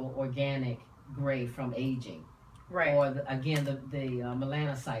natural, organic gray from aging, Right. or the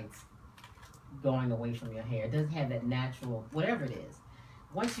melanocytes going away from your hair. It doesn't have that natural, whatever it is.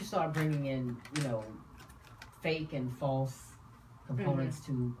 Once you start bringing in, fake and false components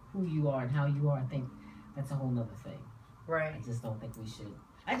to who you are and how you are, I think that's a whole nother thing. Right. I just don't think we should.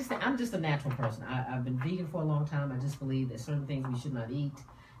 I just think I'm just a natural person. I've been vegan for a long time. I just believe that certain things we should not eat.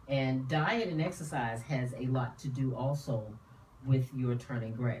 And diet and exercise has a lot to do also with your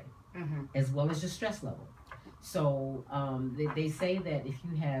turning gray, as well as your stress level. So they say that if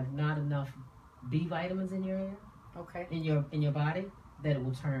you have not enough B vitamins in your hair, Okay. in your body, that it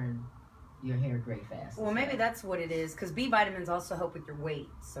will turn your hair gray fast. Well, maybe that's what it is because B vitamins also help with your weight.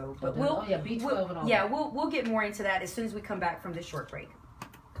 So, but B12 and all yeah, that. we'll get more into that as soon as we come back from this short break.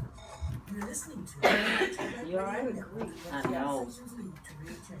 You're listening to You all right? I know. Conversations lead to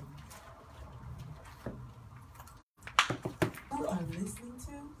real change. You are listening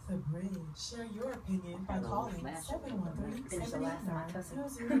to The Bridge. Share your opinion by calling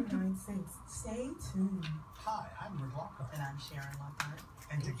 713-789-0096. Stay tuned. Hi, I'm Rick Lockhart. And I'm Sharon Lockhart.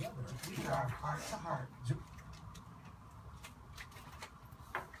 And together we are Heart to Heart.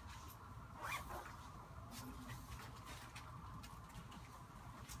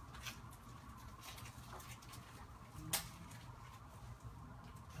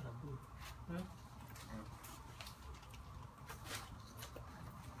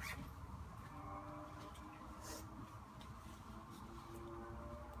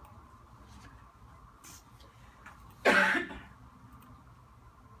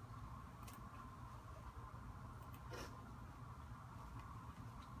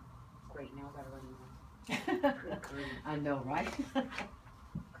 Great, now I gotta run one. I know, right? Couldn't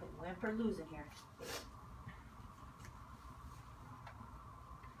win for losing here.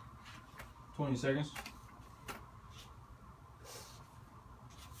 20 seconds.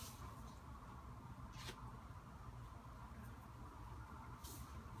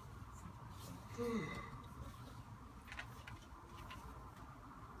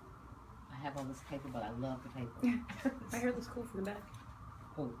 on this paper, but I love the paper. My hair looks cool from the back.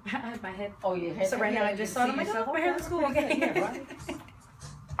 Oh. I have my head. Oh, your hair. So right now I just saw it. I'm like, oh, my hair looks cool. Okay. Yeah, right?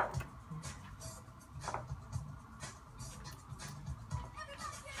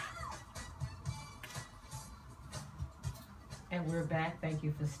 And we're back. Thank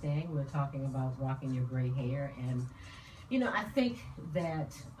you for staying. We're talking about rocking your gray hair. And, you know, I think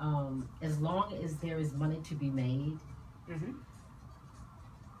that as long as there is money to be made, Mm-hmm.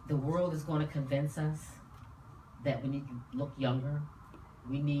 the world is going to convince us that we need to look younger.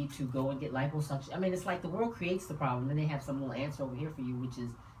 We need to go and get liposuction. I mean, it's like the world creates the problem, and they have some little answer over here for you, which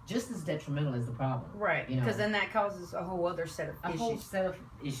is just as detrimental as the problem. Right. You know. Because then that causes a whole other set of A issues. whole set of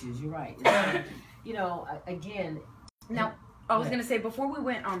issues. You're right. It's like, you know, again. Now, I was going to say, before we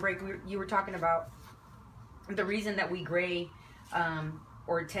went on break, you were talking about the reason that we gray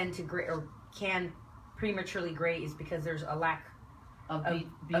or tend to gray or can prematurely gray is because there's a lack of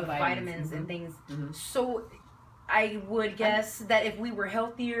vitamins mm-hmm. and things. Mm-hmm. So I would guess that if we were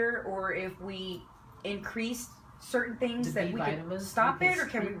healthier or if we increased certain things The that B we vitamins, could stop you it, could or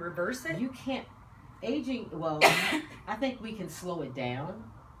can we reverse it? You can't. Aging, well, I think we can slow it down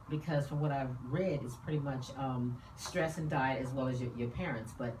because from what I've read, it's pretty much stress and diet as well as your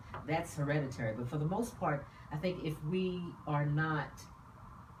parents, but that's hereditary. But for the most part, I think if we are not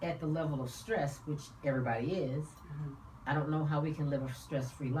at the level of stress, which everybody is, Mhm. I don't know how we can live a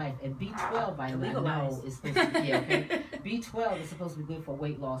stress-free life. And B12 vitamin, I Legalize. know, is supposed to be, okay. B12 is supposed to be good for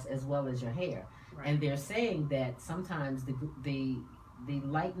weight loss as well as your hair. Right. And they're saying that sometimes the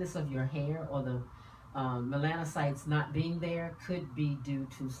lightness of your hair or the melanocytes not being there could be due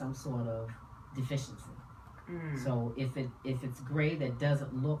to some sort of deficiency. Mm. So if it's gray that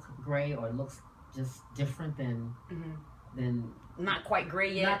doesn't look gray or looks just different than Mhm. then Not quite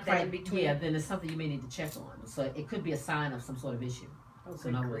gray yet. not then quite in between. yeah, then it's something you may need to check on. So it could be a sign of some sort of issue. Oh, So good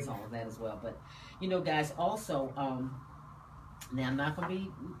in other grief. words, all of that as well. But you know, guys, also now I'm not gonna be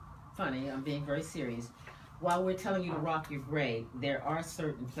funny. I'm being very serious. While we're telling you to rock your gray, there are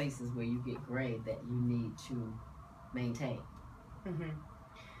certain places where you get gray that you need to maintain. Mhm.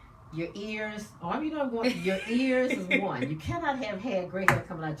 Your ears, your ears is one. You cannot have gray hair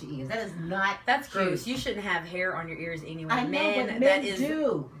coming out your ears. That is not That's cute. gross. You shouldn't have hair on your ears anyway. I know, men, but that men is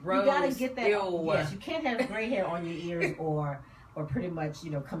do. gross. You gotta get that. Ew. Yes, you can't have gray hair on your ears or pretty much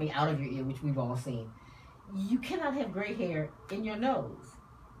coming out of your ear, which we've all seen. You cannot have gray hair in your nose.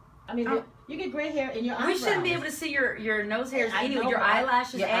 I mean, Oh. you get gray hair in your eyebrows. We shouldn't be able to see your nose hairs I anyway. know, Your but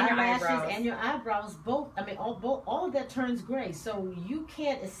eyelashes your and your eyelashes eyebrows. and your eyebrows both. I mean, all of that turns gray. So you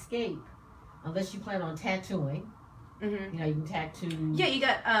can't escape unless you plan on tattooing. Mhm. You know, you can tattoo. Yeah, you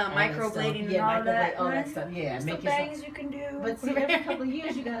got all that microblading stuff. and all that. all that stuff. Yeah, Some make yourself. things you can do. But see, every couple of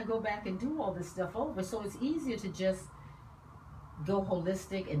years you got to go back and do all this stuff over. So it's easier to just go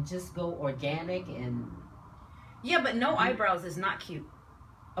holistic and just go organic and. Yeah, but no eyebrows is not cute.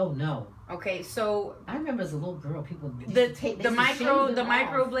 Oh no! Okay, so I remember as a little girl, people used the to take, they the used to shave micro them the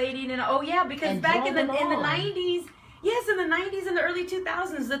off. microblading and oh yeah, because And back draw in the them on. 90s, yes, in the 90s and the early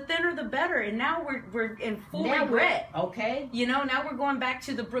 2000s, the thinner the better, and now we're in full Now regret. Okay. You know, now we're going back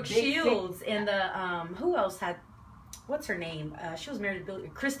to the Brooke Big Shields and the who else had, what's her name? She was married to Bill,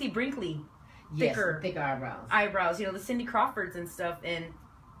 Christy Brinkley. Yes, Thicker thicker eyebrows. eyebrows, the Cindy Crawfords and stuff, and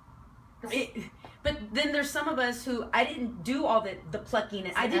but then there's some of us who I didn't do all the plucking,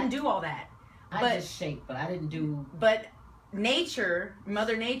 and I didn't do all that. I but- just shaped, but I didn't do. But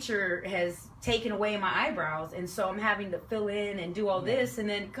Mother Nature has taken away my eyebrows, and so I'm having to fill in and do all Yeah. this, and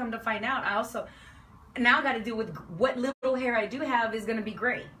then come to find out, I also now got to deal with what little hair I do have is going to be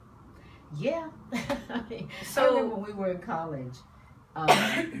gray. Yeah. So- I remember when we were in college.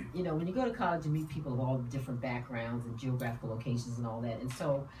 When you go to college, you meet people of all different backgrounds and geographical locations and all that, and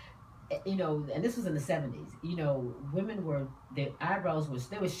so. And this was in the 70s. Women their eyebrows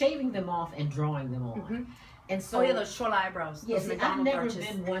they were shaving them off and drawing them on. Mhm. And so, Oh yeah, those short eyebrows. yes, those I've McDonald's never arches.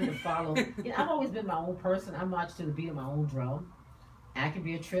 been one to follow. I've always been my own person. I march to the beat of my own drum. I can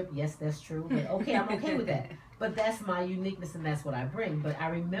be a trip. Yes, that's true. But okay, I'm okay with that. But that's my uniqueness and that's what I bring. But I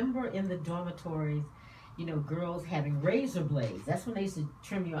remember in the dormitories, girls having razor blades. That's when they used to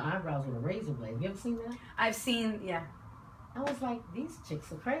trim your eyebrows with a razor blade. Have you ever seen that? I've seen, yeah. I was like, these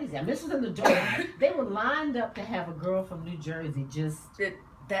chicks are crazy. I mean, this was in the dorm. They were lined up to have a girl from New Jersey just.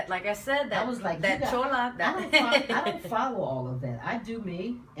 That, like I said, that I was like, that chola. That I don't follow all of that. I do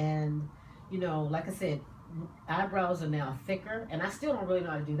me, and like I said, eyebrows are now thicker, and I still don't really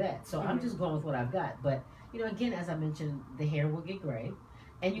know how to do that. So I'm just going with what I've got. But again, as I mentioned, the hair will get gray,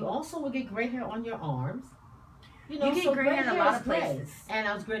 and you also will get gray hair on your arms. You get gray hair in a lot is of gray. places. And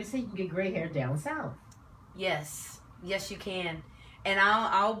I was great to say you can get gray hair down south. Yes, you can, and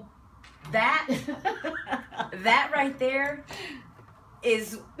I'll that right there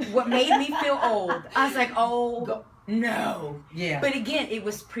is what made me feel old. I was like, oh no. Yeah. But again, it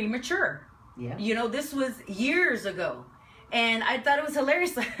was premature. Yeah. You know, this was years ago. And I thought it was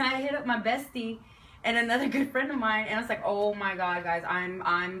hilarious. I hit up my bestie and another good friend of mine, and I was like, oh my God, guys,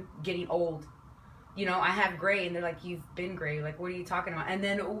 I'm getting old. You know, I have gray. And they're like, you've been gray. Like, what are you talking about? And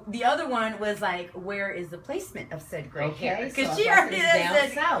then the other one was like, where is the placement of said gray hair? Because she already down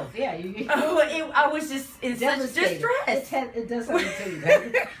said, south. Yeah. I was just in such distress. It does something to you,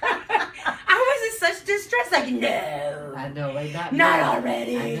 doesn't it? I was in such distress. Like, no. I know, right? Not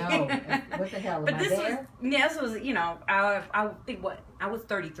already. I know. What the hell? But am this I there? this was, you know, I think I was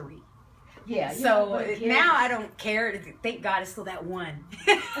 33. Yeah. So now I don't care. Thank God it's still that one.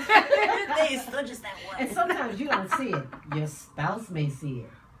 It's still just that one. And sometimes you don't see it. Your spouse may see it.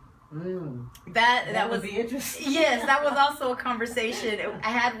 That would was be interesting. Yes, that was also a conversation I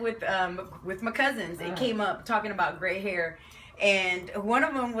had with my cousins. It came up talking about gray hair, and one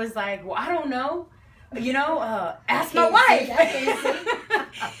of them was like, "Well, I don't know. You know, ask my wife."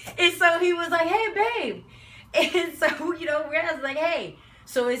 And so he was like, "Hey, babe," and so you know, I was like, "Hey."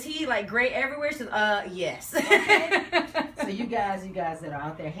 So is he like gray everywhere? She says, yes. Okay. So you guys that are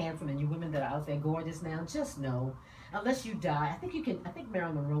out there handsome, and you women that are out there gorgeous now, just know, unless you dye, I think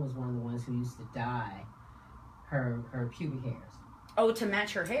Marilyn Monroe was one of the ones who used to dye her pubic hairs. Oh, to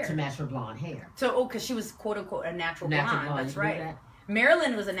match her hair. To match her blonde hair. So, because she was quote unquote a natural blonde. That's right. That?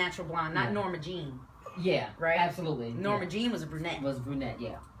 Marilyn was a natural blonde, not Norma Jean. Yeah. Right? Absolutely. Norma Jean was a brunette.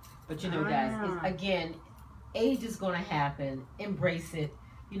 Yeah. But you know, guys, again, age is going to happen. Embrace it.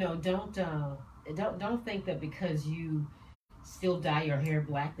 You know, don't think that because you still dye your hair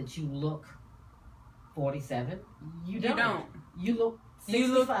black that you look 47. You don't. You look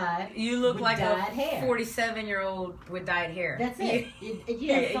 65. You look with like dyed a hair. 47-year-old with dyed hair. That's it.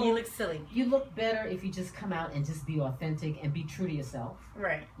 So you look silly. You look better if you just come out and just be authentic and be true to yourself.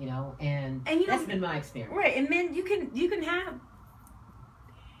 Right. You know, and you that's know, been my experience. Right, and men, you can have.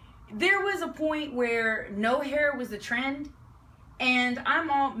 There was a point where no hair was the trend. And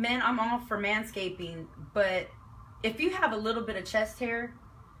I'm all for manscaping, but if you have a little bit of chest hair,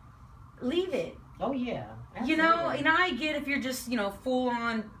 leave it. Oh yeah. Absolutely. You know, and I get if you're just, you know, full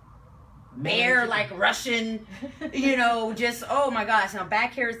on bare like Russian, you know, just oh my gosh, now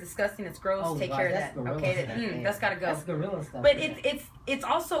back hair is disgusting, it's gross. Oh, Take God, care of that. Okay, that's gotta go. That's gorilla stuff. But it's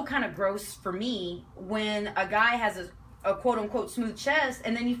also kind of gross for me when a guy has a quote unquote smooth chest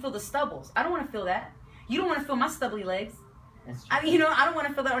and then you feel the stubbles. I don't want to feel that. You don't want to feel my stubbly legs. That's true. I mean, you know, I don't want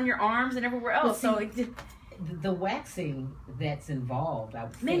to feel that on your arms and everywhere else. See, the waxing that's involved, I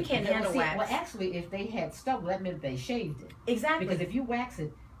would men can't handle wax. Well, actually, if they had stubble, that meant they shaved it. Exactly. Because if you wax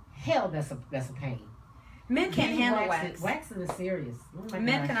it, hell, that's a pain. Men can't handle wax. Waxing is serious. Oh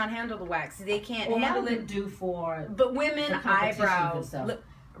men cannot handle the wax. They can't handle handle it. Do for but women eyebrows.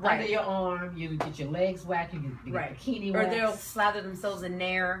 Right. Under your arm, you get your legs waxed, you get bikini wax. Or they'll slather themselves in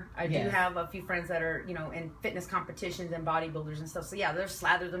Nair. I do have a few friends that are, you know, in fitness competitions and bodybuilders and stuff. So yeah, they'll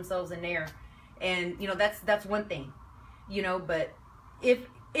slather themselves in Nair. And, you know, that's one thing. You know, but if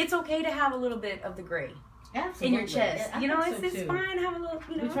it's okay to have a little bit of the gray. Absolutely. In your chest. You know, it's too. fine to have a little,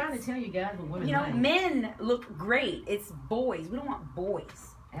 you know. We're trying to tell you guys what women like. Men look great. It's boys. We don't want boys.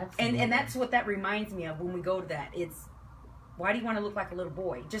 Absolutely. And that's what that reminds me of when we go to that. It's why do you want to look like a little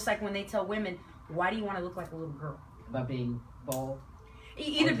boy? Just like when they tell women, why do you want to look like a little girl? By being bald?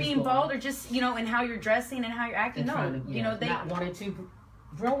 Either being bald or just, you know, and how you're dressing and how you're acting. You know, they not wanting to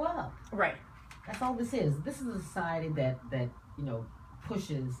grow up. Right. That's all this is. This is a society that you know,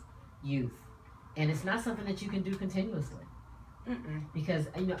 pushes youth. And it's not something that you can do continuously. Because,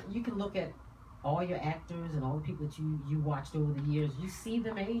 you know, you can look at all your actors and all the people that you watched over the years. You see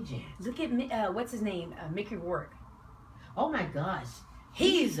them aging. Look at, what's his name? Mickey Rourke. Oh my gosh.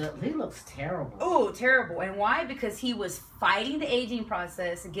 He looks terrible. Oh, terrible. And why? Because he was fighting the aging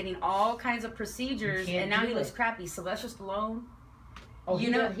process and getting all kinds of procedures, and now he looks crappy. Sylvester Stallone. Oh,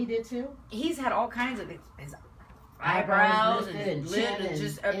 he did too? He's had all kinds of his eyebrows and lip and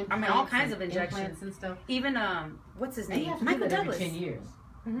just I mean all kinds of injections and stuff. Even what's his name? Michael Douglas. Every 10 years.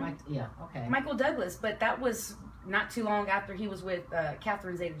 Mm-hmm. Michael Douglas, but that was not too long after he was with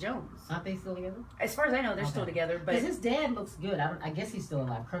Catherine Zeta-Jones. Aren't they still together? As far as I know, they're still together. But his dad looks good. I guess he's still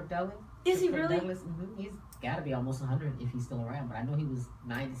alive. Kirk Douglas. Is he really? Douglas, He's got to be almost 100 if he's still around. But I know he was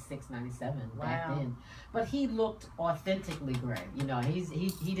 96, 97 back then. But he looked authentically great. You know,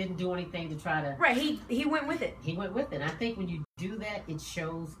 he didn't do anything to try to. Right. He went with it. He went with it. And I think when you do that, it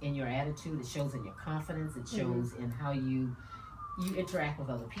shows in your attitude. It shows in your confidence. It shows in how you interact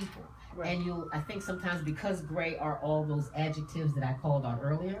with other people. Right. And I think sometimes because gray are all those adjectives that I called out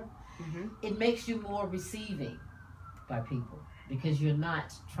earlier, it makes you more receiving by people because you're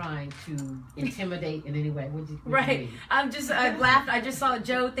not trying to intimidate in any way. What'd you Right. mean? I laughed. I just saw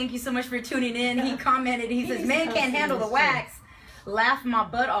Joe. Thank you so much for tuning in. He commented. He says, "Man can't handle the wax." Laugh my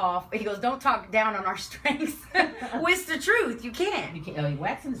butt off. He goes, "Don't talk down on our strengths." Well, it's the truth. You can't. You can't.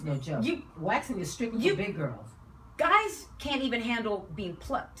 Waxing is no joke. Waxing is strictly for big girls. Guys can't even handle being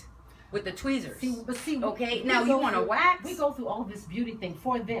plucked with the tweezers. See, okay, now you want to wax? We go through all this beauty thing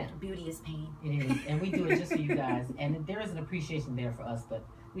for them. Beauty is pain. It is, and we do it just for you guys. And there is an appreciation there for us, but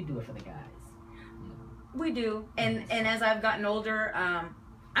we do it for the guys. We do, and as I've gotten older,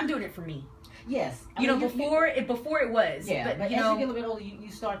 I'm doing it for me. Yes, before it was. Yeah, but as you get a know, little bit older,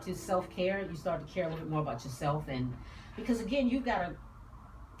 you start to self-care. You start to care a little bit more about yourself, and because again, you've got to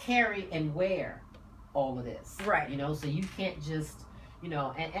carry and wear all of this, right? So you can't just,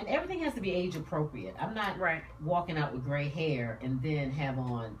 and everything has to be age appropriate. I'm not walking out with gray hair and then have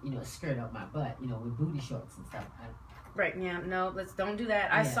on, a skirt up my butt, with booty shorts and stuff. Right, yeah, no, don't do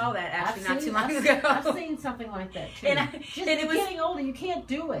that. I saw that actually not too long I've ago. I've seen something like that too. And it was getting older, you can't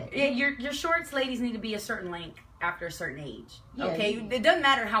do it. Your shorts, ladies, need to be a certain length after a certain age. Okay, it doesn't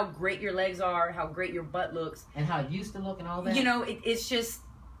matter how great your legs are, how great your butt looks, and how it used to look, and all that. It's just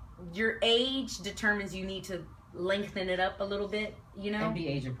your age determines you need to lengthen it up a little bit. And be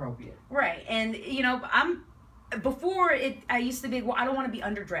age appropriate. Right, and I used to be, well, I don't want to be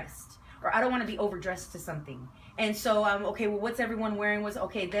underdressed or I don't want to be overdressed to something. And so, okay, well, what's everyone wearing?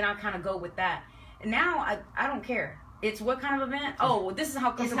 Then I'll kind of go with that. And now I don't care. It's what kind of event? Oh, well, this is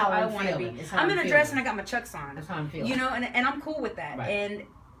how comfortable I want to be. I'm in a dress and I got my Chucks on. That's how I'm feeling. And I'm cool with that. Right.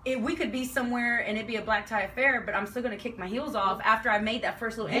 And we could be somewhere and it'd be a black tie affair, but I'm still going to kick my heels off after I made that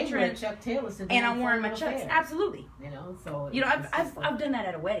first little entrance. Chuck Taylor and I'm wearing my Chucks. Absolutely. I've done that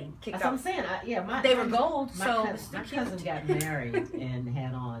at a wedding. That's what I'm saying. They were gold. My cousin got married and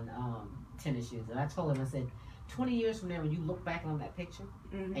had on tennis shoes. And I told him, I said, 20 years from now, when you look back on that picture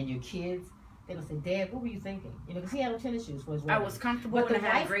and your kids, they're going to say, "Dad, what were you thinking?" Because he had on tennis shoes for his wedding. I was comfortable and I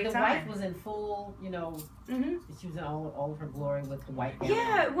had a great time. The wife was in full, she was in all of her glory with the white gown.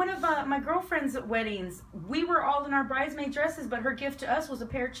 Yeah, one of my girlfriend's weddings, we were all in our bridesmaid dresses, but her gift to us was a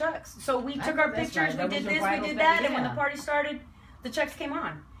pair of Chucks. So we took our pictures, we did this, we did that, and when the party started, the Chucks came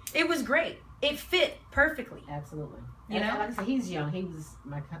on. It was great. It fit perfectly. Absolutely. Like I said, he's young. He was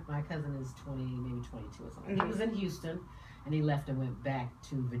my cousin is 20, maybe 22 or something. He was in Houston, and he left and went back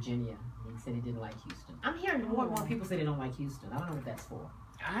to Virginia. He said he didn't like Houston. I'm hearing more and more people say they don't like Houston. I don't know what that's for.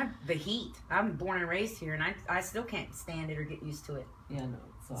 The heat. I'm born and raised here, and I still can't stand it or get used to it. Yeah, no.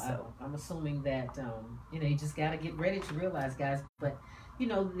 So I'm assuming that you just got to get ready to realize, guys. But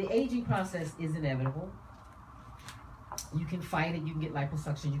the aging process is inevitable. You can fight it. You can get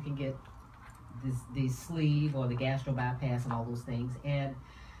liposuction. You can get the sleeve or the gastro bypass and all those things, and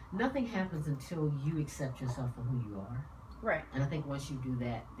nothing happens until you accept yourself for who you are. Right. And I think once you do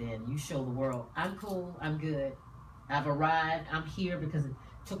that, then you show the world, I'm cool, I'm good, I've arrived, I'm here because it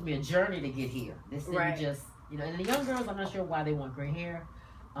took me a journey to get here. This didn't just, and the young girls, I'm not sure why they want gray hair.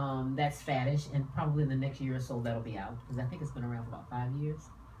 That's faddish, and probably in the next year or so that'll be out, because I think it's been around for about 5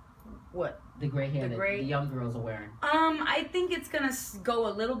 years. What? The gray hair that the young girls are wearing. I think it's gonna go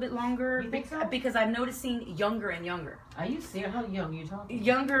a little bit longer. You think so? Because I'm noticing younger and younger. Are you serious? How young are you talking?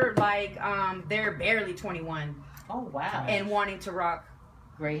 Younger, like they're barely 21. Oh wow! And wanting to rock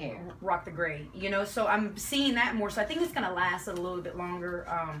gray hair, rock the gray. So I'm seeing that more. So I think it's gonna last a little bit longer.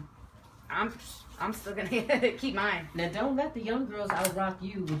 I'm still gonna keep mine. Now don't let the young girls out-rock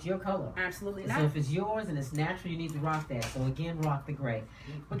you with your color. Absolutely not. So if it's yours and it's natural, you need to rock that. So again, rock the gray.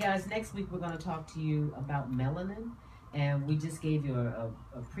 But guys, next week we're going to talk to you about melanin, and we just gave you a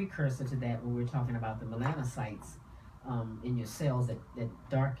precursor to that when we were talking about the melanocytes in your cells that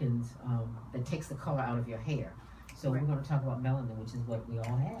darkens, that takes the color out of your hair. So we're going to talk about melanin, which is what we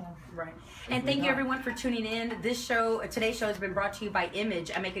all have. Right. And thank you everyone for tuning in. Today's show has been brought to you by Image.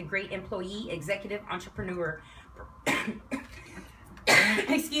 I make a great employee, executive, entrepreneur,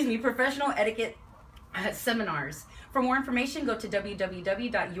 professional etiquette seminars. For more information, go to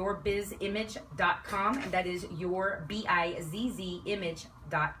www.yourbizimage.com, and that is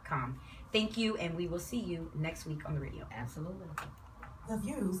yourbizimage.com. Thank you, and we will see you next week on the radio. Absolutely. The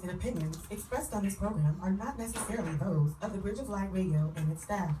views and opinions expressed on this program are not necessarily those of the Bridge of Light Radio and its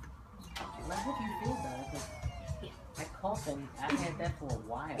staff. I hope you feel better. That coughing, I had that for a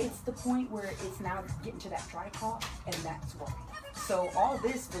while. It's the point where it's now getting to that dry cough, and that's why. So all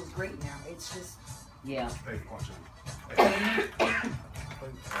this feels great now. It's just... Yeah. Hey, watch it. Hey.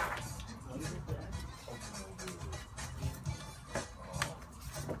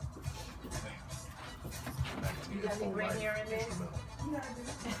 You got any gray hair in there?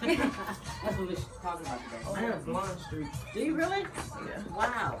 That's what we're talking about today. I have a blonde streak. Do you really? Yeah.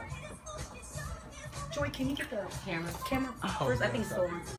 Wow. Joy, can you get the Camera. camera first? I think it's still on.